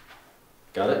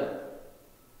 Got it?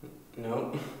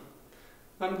 Nope.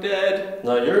 I'm dead.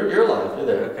 No, you're alive. You're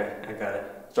there. Okay, I got it.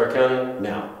 Start counting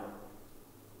now.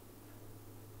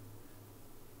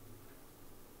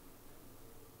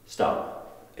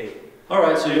 Stop. 8. All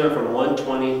right, so you went from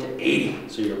 120 to 80.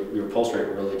 So your pulse rate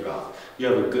really dropped. You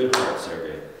have a good heart,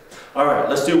 Sergei. All right,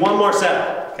 let's do one more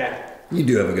set. Okay. You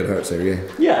do have a good heart, Sergei.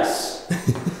 Yes.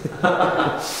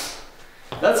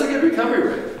 That's a good recovery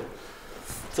rate.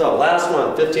 So last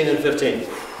one, 15 and 15.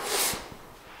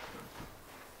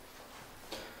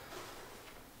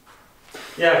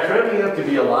 Yeah, cramping up could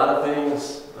be a lot of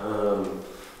things.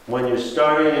 When you're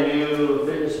starting a new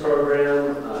fitness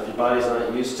program, if your body's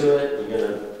not used to it, you're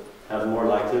going to have more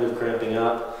likelihood of cramping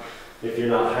up. If you're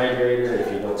not hydrated,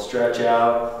 if you don't stretch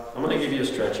out, I'm going to give you a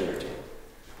stretching routine.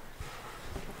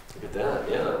 Look at that,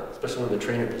 yeah. Especially when the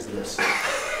trainer does this.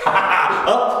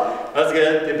 Oh, that's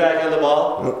good. Get back on the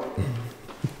ball. Oh.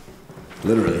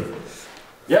 Literally.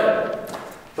 Yep.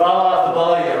 Fall off the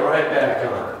ball, you get right back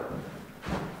on.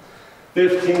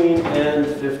 15 and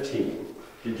 15.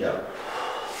 Good job.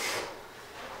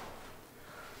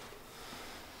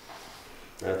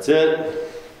 That's it.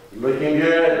 Looking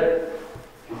good.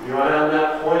 Keep your eye on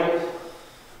that point.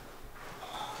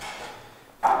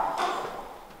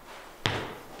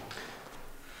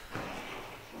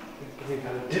 It's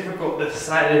kind of difficult to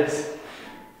decide it.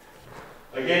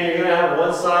 Again, you're going to have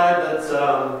one side that's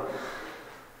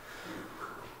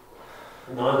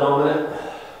non-dominant.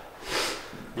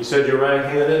 You said you're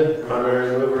right-handed.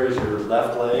 Primary mover is your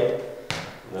left leg.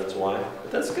 And that's why.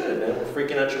 But that's good, man. We're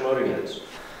freaking out your motor units.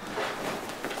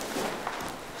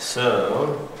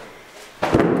 So,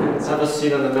 let's have a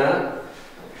seat on the mat.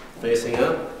 Facing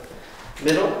up.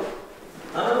 Middle.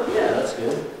 Yeah, that's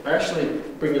good. Or actually,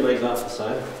 bring your legs off the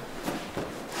side.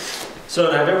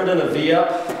 So, have you ever done a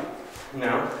V-up?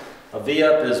 No. A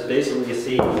V-up is basically, you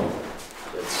see,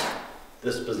 it's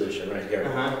this position right here. So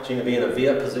you're going to be in a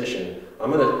V-up position.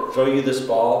 I'm going to throw you this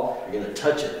ball. You're going to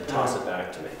touch it and toss it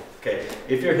back to me. Okay?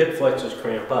 If your hip flexors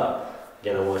cramp up,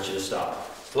 again, I want you to stop.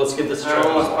 So let's get this I'm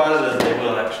almost positive they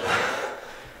will actually.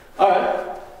 All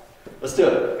right. Let's do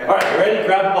it. Okay. All right, you ready?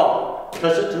 Grab the ball.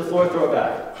 Touch it to the floor, throw it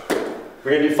back.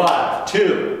 We're going to do 5,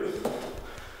 2,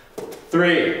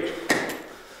 3,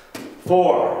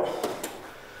 4,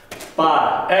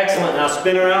 5. Excellent. Now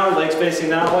spin around, legs facing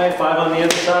that way. 5 on the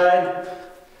other side.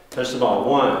 Touch the ball.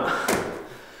 1,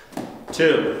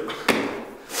 2,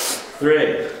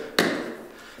 3,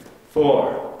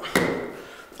 4,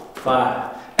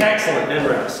 5. Excellent. And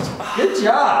rest. Good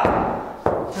job.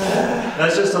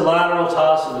 That's just a lateral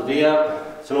toss of the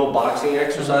V-up. It's an old boxing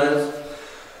exercise.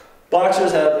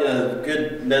 Boxers have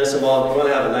good medicine ball. You want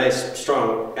to have a nice,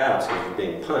 strong abs because you're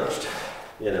being punched.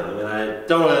 You know, I mean, I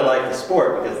don't really like the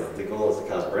sport because the goal is to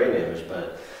cause brain damage,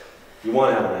 but you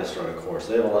want to have a nice, strong core. So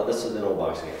they have a lot. This is an old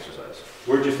boxing exercise.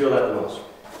 Where'd you feel that the most?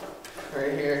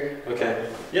 Right here. Okay.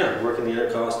 Yeah, working the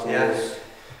intercostals. Yeah.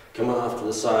 Coming off to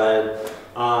the side.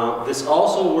 This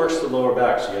also works the lower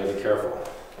back, so you gotta be careful.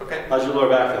 Okay. How's your lower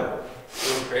back feeling?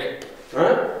 Feels great. All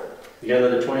right? You got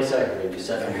another 20 seconds. We're gonna do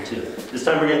set number 2. This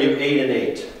time we're gonna do 8 and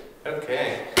 8.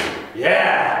 Okay.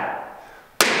 Yeah!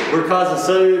 We're causing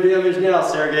cellular damage now,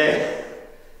 Sergei.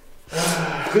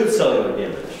 Good cellular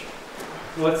damage.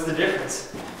 What's the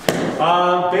difference?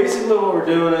 Basically what we're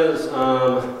doing is,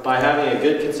 by having a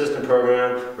good consistent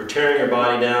program, we're tearing your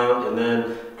body down, and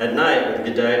then at night with a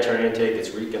good dietary intake, it's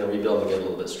going to rebuild and get a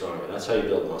little bit stronger. That's how you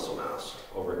build muscle mass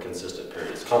over a consistent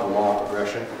period. It's called the law of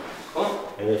progression.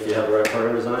 And if you have the right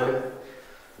program design,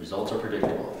 results are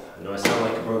predictable. I know I sound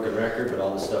like a broken record, but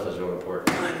all this stuff is really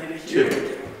important.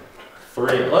 2,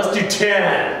 3, let's do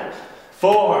 10,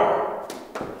 4,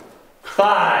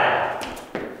 5,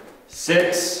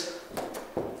 6,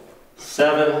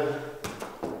 7,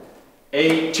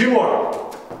 8, 2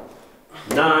 more,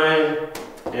 9,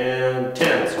 and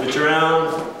 10. Switch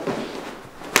around,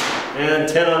 and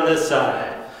 10 on this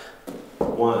side.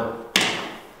 1,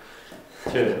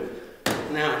 2.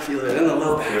 Now I feel it in the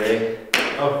low back. 3.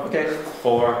 Oh, okay.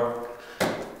 4,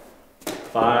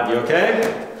 5. You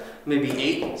okay? Maybe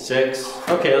 8. 6.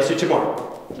 Okay, let's do 2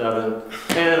 more. 7,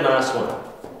 and last one.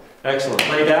 Excellent.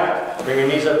 Lay back. Bring your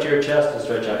knees up to your chest and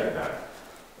stretch out your back.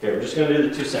 Okay, we're just going to do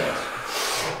the 2 sets.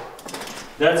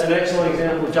 That's an excellent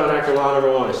example of John Acker Law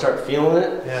number 1. I start feeling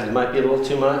it. Yeah. It might be a little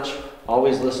too much.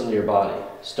 Always listen to your body.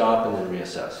 Stop and then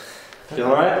reassess. Feel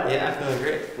all right? Yeah, I'm feeling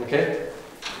great. Okay.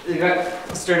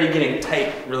 It started getting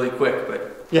tight really quick,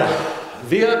 but Yeah.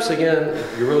 V-ups, again,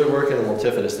 you're really working the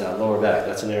multifidus now, lower back.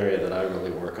 That's an area that I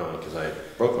really work on because I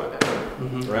broke my back.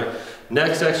 Right?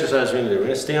 Next exercise we're going to do, we're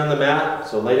going to stay on the mat.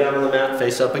 So lay down on the mat,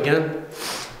 face up again.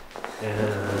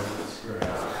 And screw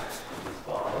out.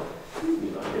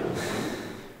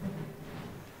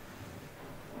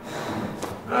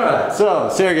 Alright, so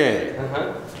Sergei,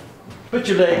 put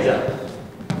your legs up.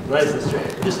 Nice and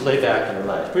straight. Just lay back and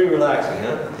relax. Pretty relaxing,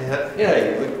 huh? yeah.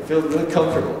 Yeah, you look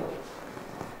comfortable.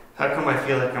 How come I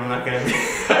feel like I'm not gonna be?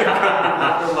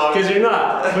 Because you're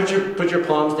not. Put your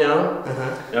palms down.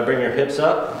 Now bring your hips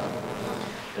up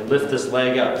and lift this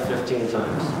leg up 15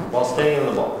 times while staying on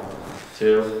the ball.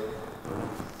 2,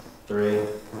 3,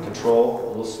 control, a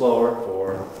little slower.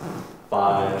 4,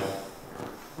 5,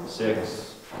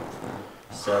 6,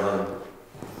 7,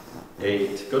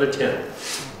 8. Go to 10,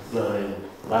 9.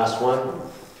 Last one.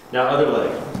 Now other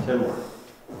leg. 10 more.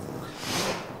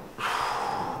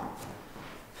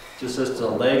 Just as a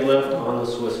leg lift on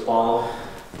the Swiss ball.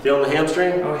 Feeling the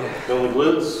hamstring? Oh yeah. Feeling the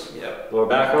glutes? Yep. Lower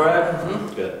back all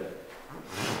right? Good.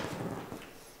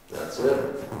 That's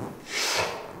it.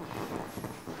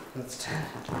 That's 10.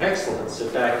 Excellent.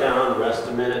 Sit back down, rest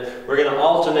a minute. We're going to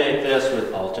alternate this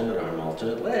with alternate arm,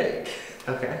 alternate leg,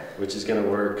 Okay. which is going to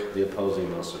work the opposing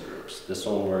muscle groups. This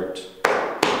one worked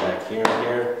back here and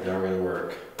here. Now we're going to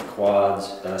work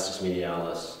quads, vastus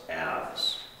medialis,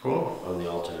 abs Cool. on the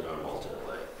alternate arm, alternate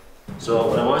leg. So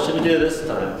what I want you to do this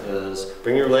time is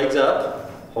bring your legs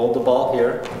up, hold the ball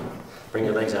here, bring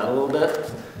your legs out a little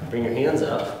bit, bring your hands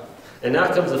up, and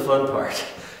now comes the fun part.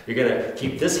 You're gonna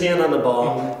keep this hand on the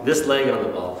ball, this leg on the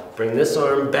ball, bring this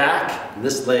arm back, and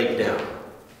this leg down.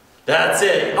 That's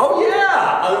it. Oh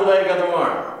yeah! Other leg, other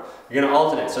arm. You're gonna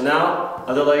alternate. So now,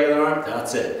 other leg, other arm,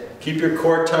 that's it. Keep your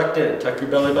core tucked in, tuck your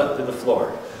belly button through the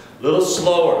floor. A little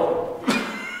slower.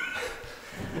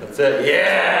 That's it.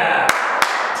 Yeah!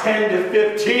 10 to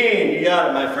 15. You got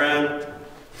it, my friend.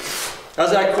 How's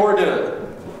that core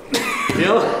doing?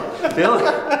 Feel it? Feel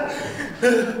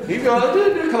it? Keep going.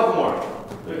 Do a couple more.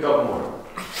 Do a couple more.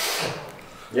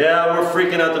 Yeah, we're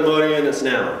freaking out the motor units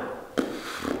now.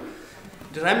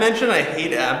 Did I mention I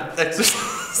hate ab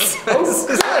exercises? Oh,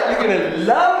 you're gonna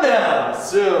love them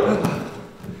soon.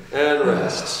 And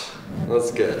rest.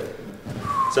 That's good.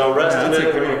 So rest a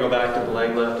minute. We're gonna go back to the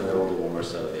leg lift, and then we'll do one more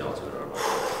set of the alternate arm.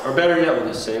 Or better yet, we'll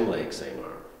do same leg, same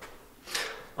arm.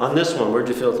 On this one, where'd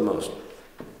you feel it the most?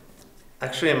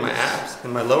 Actually, in my abs,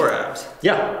 in my lower abs.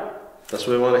 Yeah, that's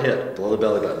what we want to hit, below the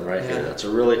belly button, right here. That's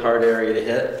a really hard area to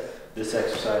hit. This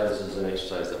exercise is an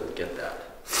exercise that would get that.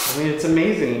 I mean, it's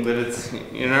amazing, but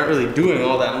you're not really doing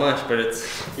all that much, but it's...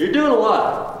 You're doing a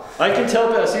lot. I can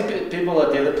tell, I see people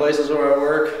at the other places where I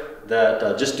work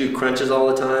that just do crunches all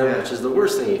the time, which is the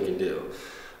worst thing you can do.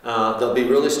 They'll be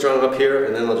really strong up here,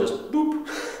 and then they'll just boop.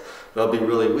 They'll be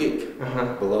really weak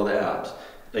below the abs.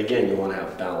 Again, you want to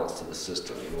have balance to the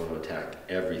system. You want to attack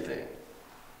everything,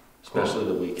 especially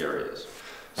the weak areas.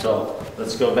 So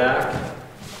let's go back.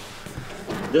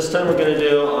 This time we're going to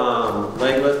do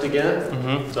leg lift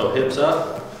again. So hips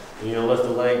up. And you're going to lift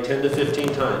the leg 10 to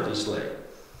 15 times each leg.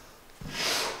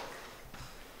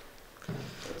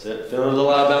 That's it. Feeling a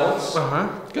little out of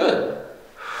balance? Good.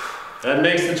 That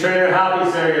makes the trainer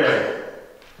happy, Sergei.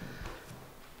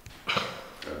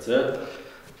 That's it.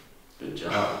 Good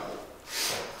job.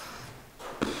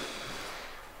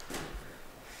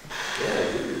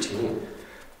 Yeah, good routine.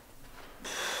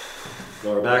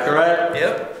 Lower back, all right?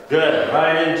 Yep. Good.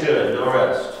 Right into it. No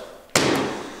rest.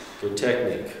 Good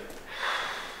technique.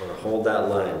 Want to hold that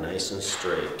line nice and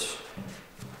straight.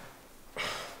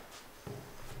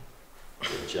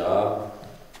 Good job.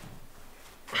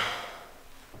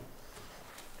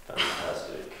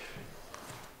 Fantastic.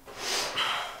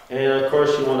 And of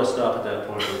course you want to stop at that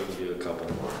point where you can do a couple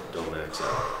more. Don't max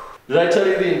out. Did I tell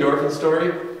you the endorphin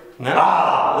story? No.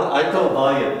 I told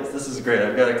Valia this. This is great.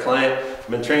 I've got a client. I've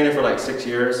been training for like 6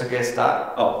 years. Okay,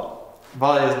 stop. Oh.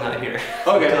 Valia's not here.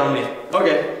 Okay. Tell me.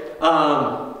 Okay.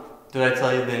 Did I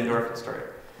tell you the endorphin story?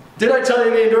 Did I tell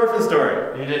you the endorphin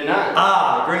story? You did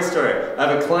not. Great story. I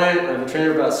have a client, I've been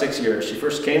training her about 6 years. She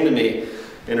first came to me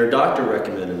and her doctor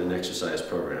recommended an exercise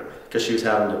program because she was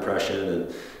having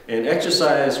depression and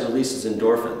exercise releases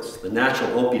endorphins, the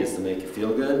natural opiates that make you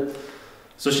feel good.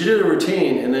 So she did a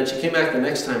routine and then she came back the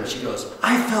next time and she goes,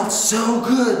 I felt so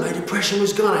good, my depression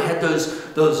was gone. I had those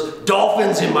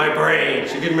dolphins in my brain.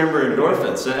 She could remember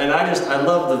endorphins. And I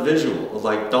love the visual of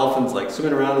like dolphins like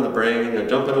swimming around in the brain, you know,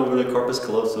 jumping over the corpus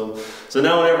callosum. So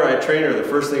now whenever I train her, the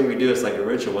first thing we do is like a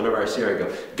ritual. Whenever I see her, I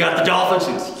go, got the dolphins?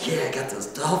 She goes, yeah, I got those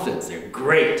dolphins, they're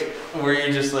great. Were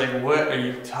you just like, what are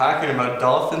you talking about,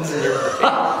 dolphins in your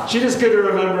brain? She just couldn't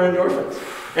remember endorphins.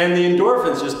 And the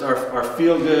endorphins just are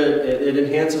feel good. It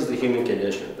enhances the human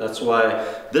condition. That's why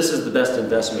this is the best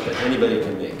investment that anybody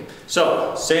can make.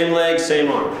 So, same leg,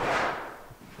 same arm.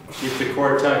 Keep the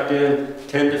core tucked in,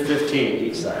 10 to 15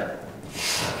 each side.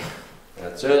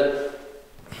 That's it.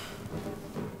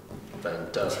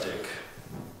 Fantastic.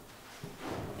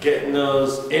 Getting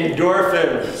those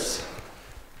endorphins.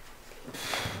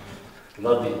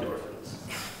 Love the endorphins.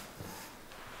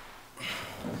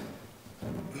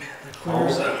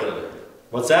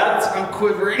 What's that? I'm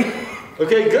quivering.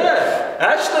 Okay, good.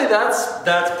 Actually,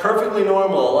 that's perfectly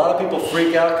normal. A lot of people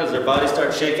freak out because their body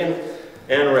starts shaking.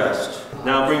 And rest.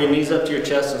 Now bring your knees up to your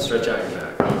chest and stretch out your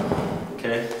back.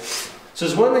 Okay? So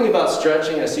there's one thing about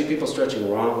stretching. I see people stretching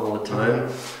wrong all the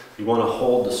time. You want to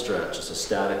hold the stretch. It's a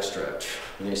static stretch.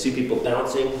 When you see people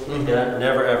bouncing,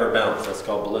 never ever bounce. That's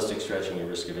called ballistic stretching. Your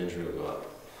risk of injury will go up.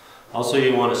 Also,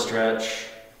 you want to stretch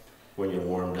when you're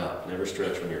warmed up. Never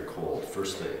stretch when you're cold.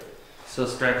 First thing. So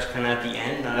stretch kind of at the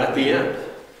end? At the end.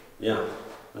 Yeah.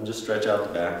 And just stretch out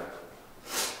the back.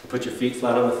 Put your feet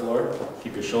flat on the floor.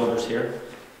 Keep your shoulders here.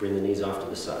 Bring the knees off to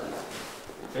the side.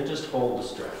 And just hold the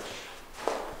stretch.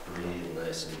 Breathe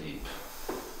nice and deep.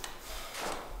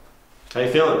 How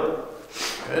you feeling?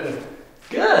 Good.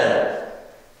 Good.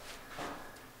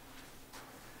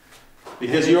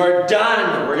 Because you are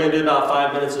done. We're going to do about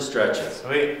 5 minutes of stretching.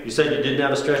 Sweet. You said you didn't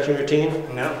have a stretching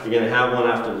routine? No. You're going to have one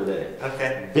after today.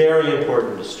 Okay. Very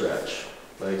important to stretch.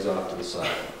 Legs off to the side.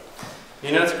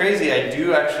 You know, it's crazy. I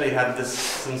do actually have this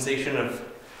sensation of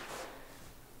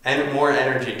more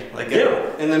energy. Like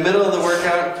in the middle of the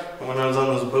workout, when I was on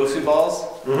those BOSU balls,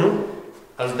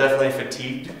 I was definitely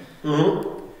fatigued.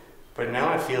 But now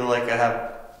I feel like I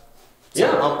have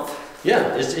some oomph.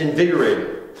 Yeah, it's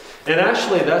invigorating. And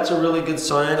actually, that's a really good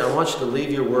sign. I want you to leave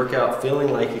your workout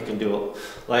feeling like you can do it.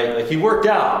 Like you worked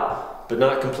out, but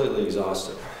not completely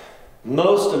exhausted.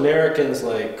 Most Americans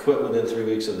quit within 3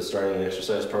 weeks of starting an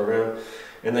exercise program.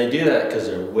 And they do that because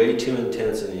they're way too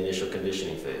intense in the initial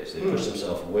conditioning phase. They push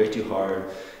themselves way too hard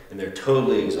and they're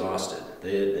totally exhausted.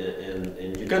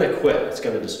 And you're going to quit. It's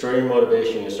going to destroy your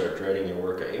motivation. You start dreading your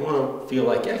workout. You want to feel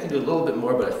like, yeah, I can do a little bit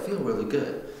more, but I feel really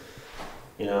good.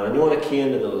 You know, and you want to key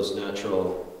into those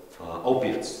natural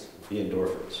opiates, the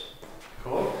endorphins.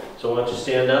 Cool. So why don't you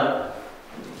stand up?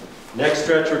 Next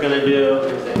stretch we're going to do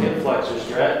is the hip flexor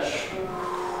stretch.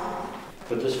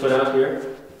 Put this foot out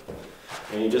here.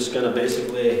 And you're just going to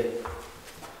basically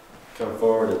come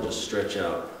forward and just stretch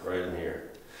out right in here.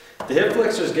 If the hip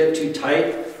flexors get too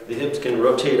tight, the hips can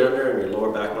rotate under and your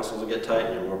lower back muscles will get tight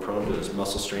and you're more prone to this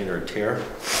muscle strain or a tear.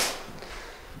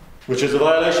 Which is a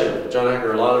violation. John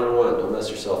Acker, law number 1, don't mess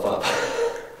yourself up.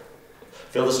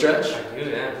 Feel the stretch? I do,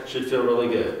 yeah. Should feel really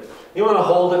good. You want to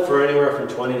hold it for anywhere from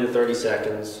 20 to 30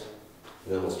 seconds.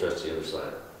 And then we'll stretch the other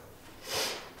side.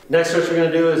 Next stretch we're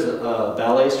going to do is a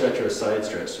ballet stretch or a side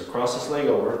stretch. So cross this leg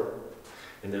over,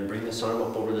 and then bring this arm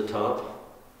up over the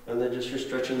top, and then you're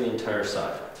stretching the entire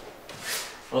side.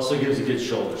 Also gives a good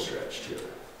shoulder stretch too.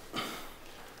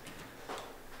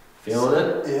 Feeling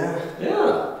it? Yeah.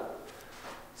 Yeah.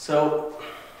 So,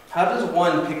 how does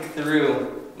one pick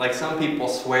through? Like some people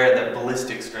swear that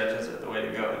ballistic stretches are the way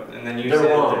to go, and then you say that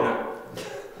they're not.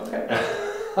 Okay.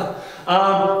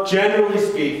 Generally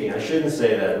speaking, I shouldn't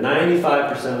say that.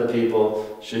 95% of the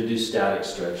people should do static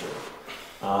stretching.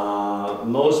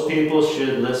 Most people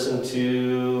should listen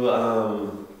to,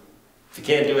 if you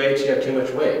can't do H, you got too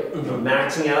much weight. You know,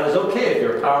 maxing out is okay if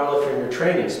you're a powerlifter and you're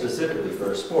training specifically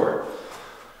for a sport.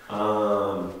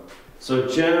 So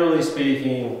generally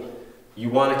speaking, you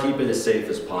want to keep it as safe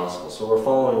as possible. So we're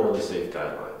following really safe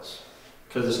guidelines.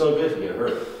 Because it's no good if you get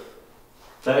hurt.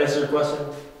 Does that answer your question?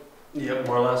 Yep.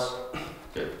 More or less?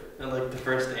 Good. I like the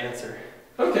first answer.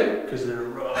 Okay. Because they're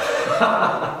wrong.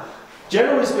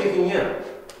 Generally speaking, yeah.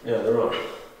 Yeah, they're wrong.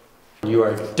 You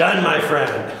are done, my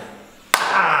friend.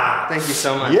 Thank you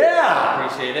so much. Yeah.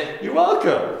 Appreciate it. You're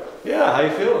welcome. Yeah, how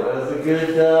you feeling? That was a good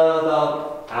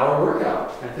about hour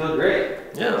workout. I feel great.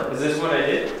 Yeah. Is this what I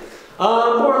did?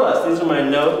 More or less. These are my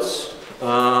notes.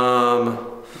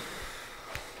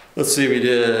 Let's see, we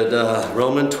did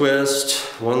Roman twist,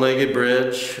 one-legged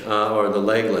bridge, or the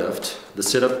leg lift, the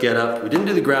sit-up, get-up. We didn't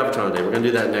do the gravitron day. We're going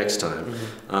to do that next time.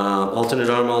 Alternate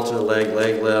arm, alternate leg,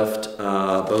 leg lift,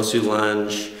 BOSU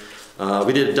lunge.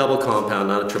 We did a double compound,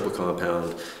 not a triple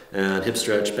compound, and hip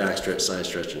stretch, back stretch, side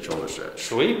stretch, and shoulder stretch.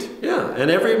 Sweet. Yeah,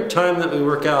 and every time that we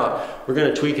work out, we're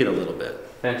going to tweak it a little bit.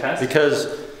 Fantastic.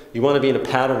 Because you want to be in a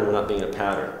pattern or not be in a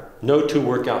pattern. No two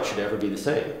workouts should ever be the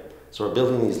same. So we're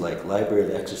building these like library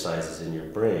of exercises in your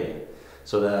brain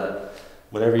so that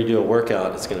whenever you do a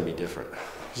workout, it's going to be different.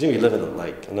 You're going to be living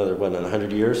like another, what,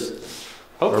 100 years?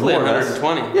 Hopefully or more,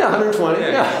 120. Yeah, 120,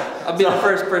 yeah. I'll be the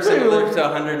first person to live to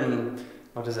 100 and,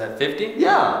 what is that, 50?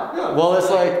 Yeah, yeah. Well, it's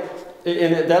like,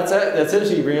 and that's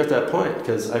interesting you bring up that point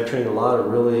because I've trained a lot of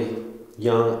really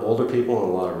young, older people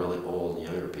and a lot of really old,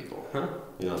 younger people. Huh?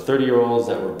 You know, 30-year-olds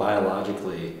that were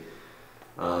biologically,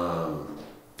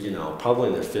 you know, probably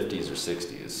in their 50s or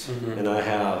 60s. And I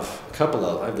have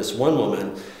I have this one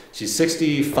woman, she's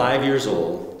 65 years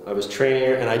old. I was training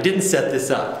her, and I didn't set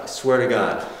this up, I swear to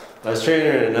God. I was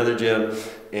training her in another gym,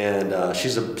 and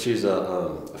she's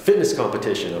a fitness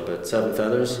competition up at Seven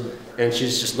Feathers, and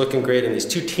she's just looking great, and these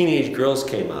two teenage girls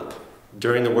came up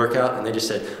during the workout, and they just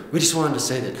said, we just wanted to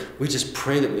say that we just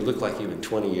pray that we look like you in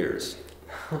 20 years.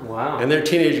 Wow. And they're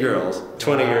teenage girls,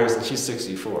 20 years, and she's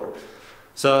 64.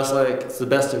 So it's like, it's the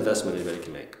best investment anybody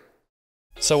can make.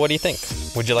 So what do you think?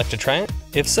 Would you like to try it?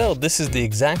 If so, this is the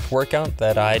exact workout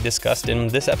that I discussed in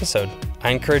this episode.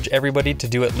 I encourage everybody to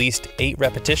do at least 8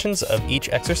 repetitions of each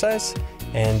exercise,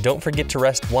 and don't forget to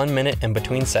rest 1 minute in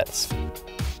between sets.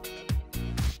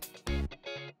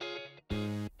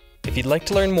 If you'd like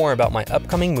to learn more about my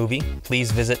upcoming movie,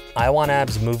 please visit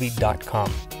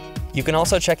iwantabsmovie.com. You can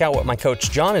also check out what my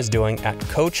coach John is doing at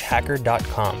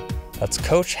coachhacker.com. That's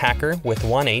coachhacker with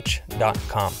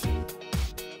 1h.com.